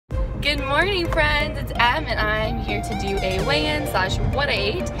Good morning, friends. It's Em, and I'm here to do a weigh-in slash what I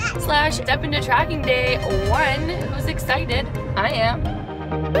ate slash step into tracking day 1. Who's excited? I am.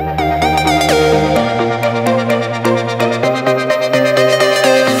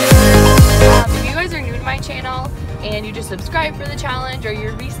 If you guys are new to my channel and you just subscribed for the challenge, or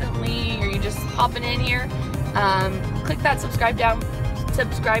you're just hopping in here, click that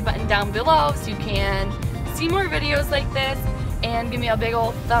subscribe button down below so you can see more videos like this. And give me a big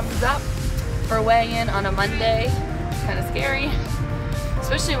old thumbs up for weighing in on a Monday. It's kind of scary,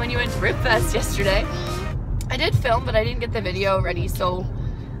 especially when you went to Rib Fest yesterday. I did film, but I didn't get the video ready, so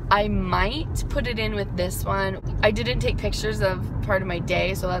I might put it in with this one. I didn't take pictures of part of my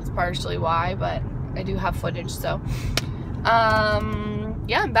day, so that's partially why, but I do have footage, so.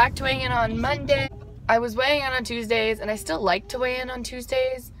 Yeah, I'm back to weighing in on Monday. I was weighing in on Tuesdays, and I still like to weigh in on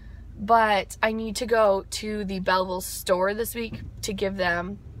Tuesdays, but I need to go to the Belleville store this week to give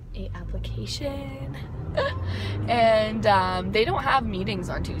them a application. And they don't have meetings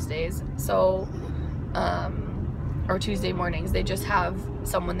on Tuesdays, so or Tuesday mornings. They just have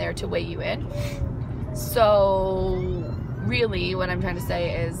someone there to weigh you in. So really what I'm trying to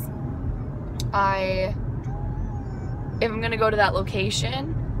say is if I'm gonna go to that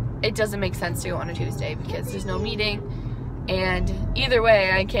location, it doesn't make sense to go on a Tuesday because there's no meeting. And either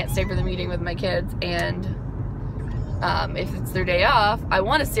way, I can't stay for the meeting with my kids, and if it's their day off, I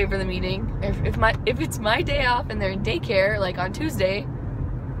want to stay for the meeting. If it's my day off and they're in daycare, like on Tuesday,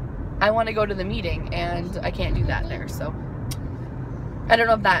 I want to go to the meeting, and I can't do that there. So I don't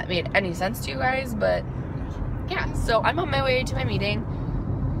know if that made any sense to you guys, but yeah. So I'm on my way to my meeting.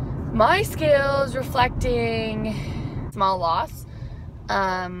 My scale's reflecting small loss.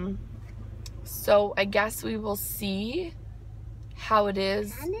 So I guess we will see how it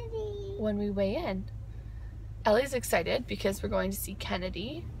is when we weigh in. Ellie's excited because we're going to see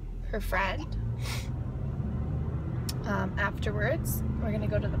Kennedy, her friend. Afterwards, we're gonna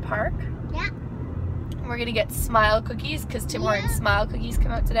go to the park. Yeah. We're gonna get Smile cookies because Tim Hortons Smile cookies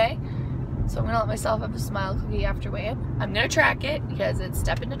come out today. So I'm gonna let myself have a Smile cookie after weigh-in. I'm gonna track it because it's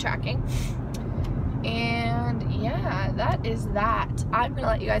step into tracking. And yeah, that is that. I'm gonna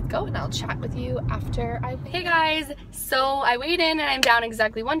let you guys go and I'll chat with you after I weigh. Hey guys, so I weighed in and I'm down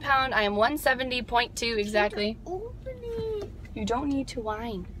exactly 1 pound. I am 170.2 exactly. You don't need to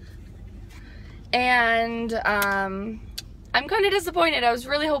whine. And I'm kind of disappointed. I was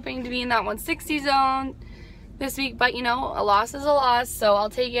really hoping to be in that 160 zone this week, but you know, a loss is a loss, so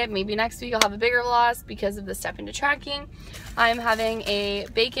I'll take it. Maybe next week I'll have a bigger loss because of the step into tracking. I'm having a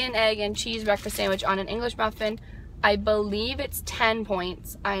bacon, egg, and cheese breakfast sandwich on an English muffin. I believe it's 10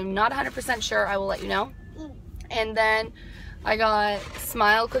 points. I'm not 100% sure. I will let you know. And then I got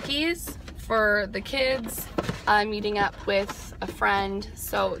Smile cookies for the kids. I'm meeting up with a friend,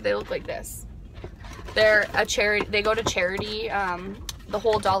 so they look like this. They're a charity. They go to charity. The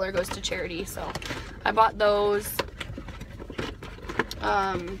whole dollar goes to charity, so I bought those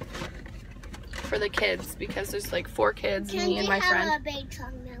for the kids because there's like 4 kids, me and my friend.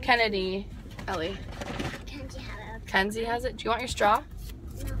 Kennedy, Ellie. Kenzie has it. Do you want your straw?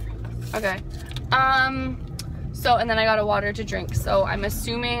 No. Okay. So, and then I got a water to drink. So I'm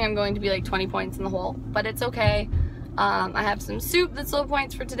assuming I'm going to be like 20 points in the hole, but it's okay. I have some soup that's low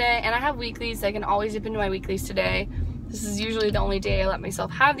points for today, and I have weeklies. So I can always dip into my weeklies today. This is usually the only day I let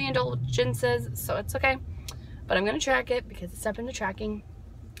myself have the indulgences, so it's okay. But I'm gonna track it because it's step into tracking.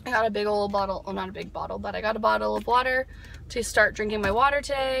 I got a big old bottle, well, not a big bottle, but I got a bottle of water to start drinking my water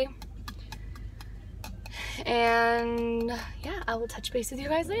today. And yeah, I will touch base with you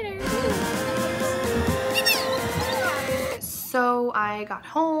guys later. So I got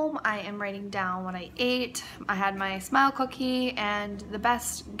home, I am writing down what I ate. I had my Smile cookie, and the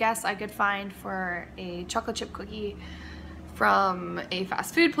best guess I could find for a chocolate chip cookie from a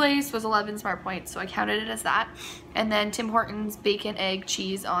fast food place was 11 smart points, so I counted it as that. And then Tim Hortons bacon, egg,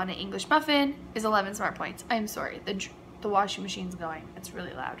 cheese on an English muffin is 11 smart points. I'm sorry, the washing machine's going. It's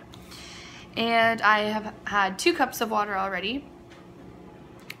really loud. And I have had 2 cups of water already.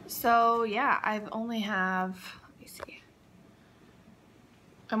 So yeah, I'm only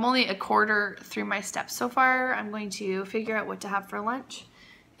a quarter through my steps so far. I'm going to figure out what to have for lunch,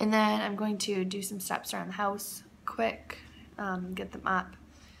 and then I'm going to do some steps around the house quick, get them up,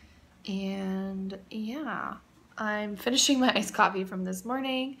 and yeah, I'm finishing my iced coffee from this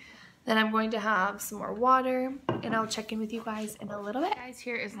morning. Then I'm going to have some more water, and I'll check in with you guys in a little bit. Guys,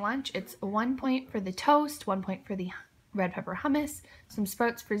 here is lunch. It's 1 point for the toast, 1 point for the red pepper hummus, some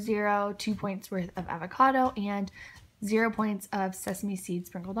sprouts for 0, 2 points worth of avocado, and 0 points of sesame seeds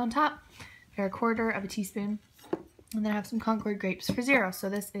sprinkled on top. A quarter of a teaspoon And then I have some Concord grapes for 0. So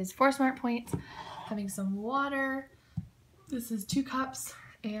this is 4 smart points. Having some water. This is 2 cups.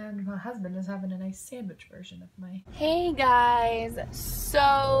 And my husband is having a nice sandwich version of my... Hey guys!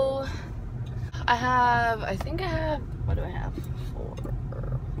 So I think I have, what do I have? 4.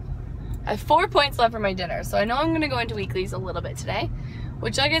 I have 4 points left for my dinner. So I know I'm going to go into weeklies a little bit today.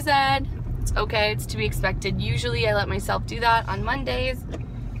 Which, like I said, it's okay. It's to be expected. Usually I let myself do that on Mondays.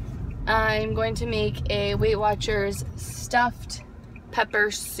 I'm going to make a Weight Watchers stuffed pepper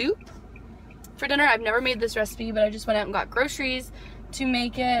soup for dinner. I've never made this recipe, but I just went out and got groceries to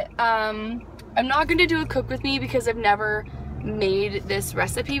make it. I'm not going to do a cook with me because I've never made this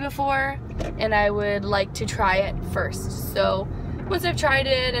recipe before, and I would like to try it first. So once I've tried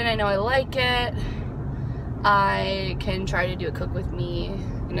it and I know I like it, I can try to do a cook with me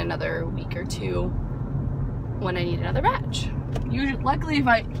in another week or 2 when I need another batch. Usually, luckily, if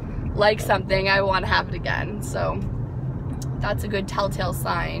I like something, I want to have it again. So that's a good telltale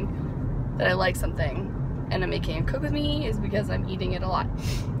sign that I like something and I'm making a cook with me, is because I'm eating it a lot.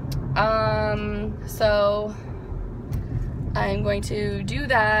 So I'm going to do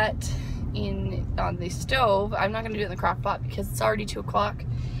that on the stove. I'm not going to do it in the crock pot because it's already 2 o'clock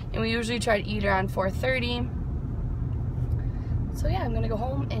and we usually try to eat around 4:30. So yeah, I'm gonna go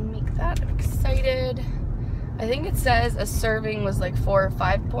home and make that. I'm excited. I think it says a serving was like 4 or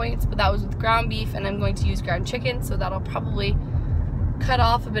 5 points, but that was with ground beef, and I'm going to use ground chicken, so that'll probably cut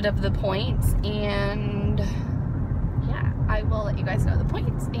off a bit of the points. And yeah, I will let you guys know the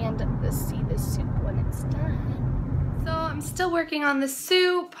points and see the soup when it's done. So I'm still working on the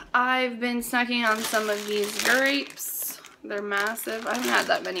soup. I've been snacking on some of these grapes. They're massive. I haven't had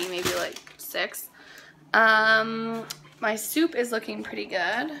that many, maybe like 6. My soup is looking pretty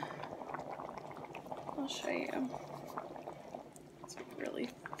good. I'll show you. It's really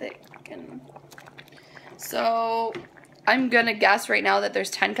thick, and so I'm gonna guess right now that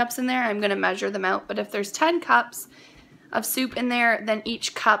there's 10 cups in there. I'm gonna measure them out, but if there's 10 cups of soup in there, then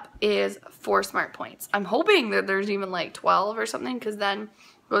each cup is 4 smart points. I'm hoping that there's even like 12 or something, because then it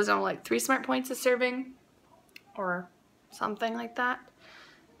goes down to like 3 smart points a serving or something like that.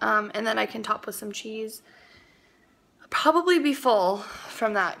 And then I can top with some cheese. I'll probably be full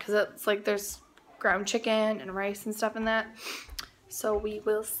from that because it's like there's ground chicken and rice and stuff in that. So we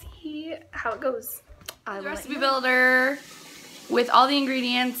will see how it goes. The recipe builder with all the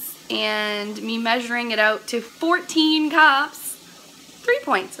ingredients and me measuring it out to 14 cups, 3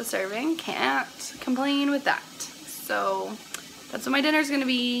 points a serving. Can't complain with that. So that's what my dinner's gonna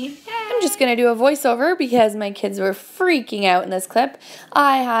be. Yay. I'm just gonna do a voiceover because my kids were freaking out in this clip.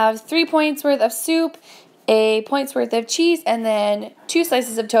 I have 3 points worth of soup, a point's worth of cheese, and then 2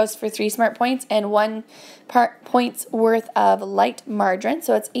 slices of toast for 3 smart points, and 1 point's worth of light margarine.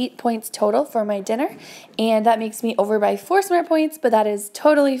 So it's 8 points total for my dinner, and that makes me over by 4 smart points, but that is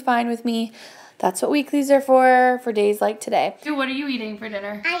totally fine with me. That's what weeklies are for days like today. So what are you eating for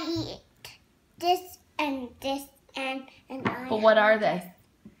dinner? I eat this and this and But what are they?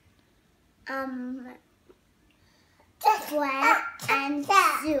 Bread and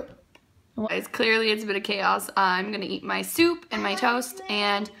soup. Guys, clearly it's a bit of chaos. I'm gonna eat my soup and my toast,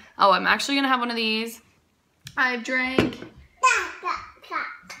 and oh, I'm actually gonna have one of these. I've drank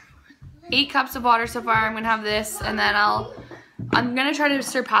 8 cups of water so far. I'm gonna have this, and then I'm gonna try to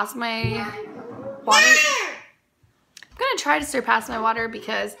surpass my water. I'm gonna try to surpass my water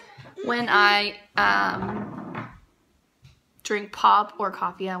because when I drink pop or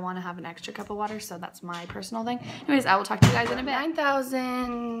coffee, I want to have an extra cup of water, so that's my personal thing. Anyways, I will talk to you guys in a bit.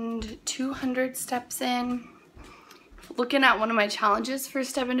 9,200 steps in. Looking at one of my challenges for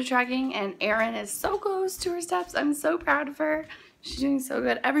Step Into Tracking, and Erin is so close to her steps. I'm so proud of her. She's doing so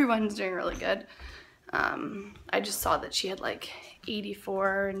good. Everyone's doing really good. I just saw that she had like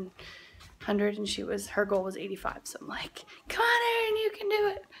 84 and 100, and her goal was 85. So I'm like, come on, Erin, you can do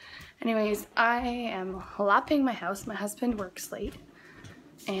it. Anyways, I am lapping my house. My husband works late,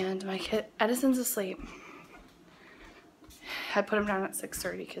 and my kid Edison's asleep. I put him down at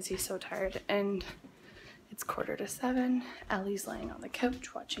 6:30 because he's so tired, and it's 6:45. Ellie's laying on the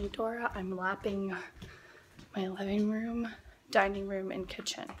couch watching Dora. I'm lapping my living room, dining room, and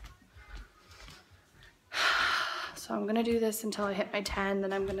kitchen. So I'm gonna do this until I hit my 10,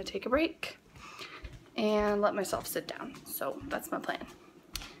 then I'm gonna take a break and let myself sit down. So that's my plan.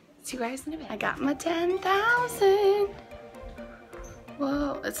 See you guys in a bit. I got my 10,000.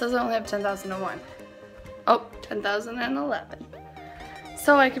 Whoa, it says I only have 10,001. Oh, 10,011.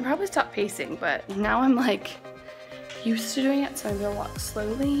 So I can probably stop pacing, but now I'm like used to doing it, so I'm gonna walk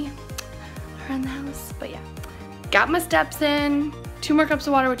slowly around the house. But yeah, got my steps in. 2 more cups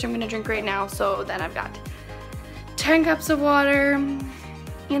of water, which I'm gonna drink right now. So then I've got 10 cups of water,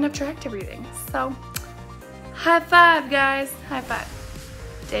 and I've tracked everything. So, high five, guys. High five.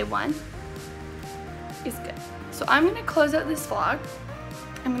 Day 1 is good. So I'm gonna close out this vlog.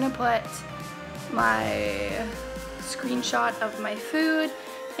 I'm gonna put my screenshot of my food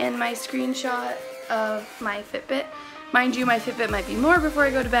and my screenshot of my Fitbit. Mind you, my Fitbit might be more before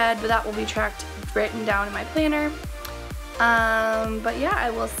I go to bed, but that will be tracked, written down in my planner. But yeah, I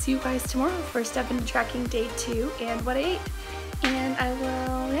will see you guys tomorrow for Step Into Tracking Day 2 and what I ate. And I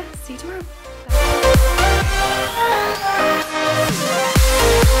will, yeah, see you tomorrow.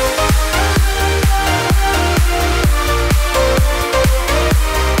 Bye.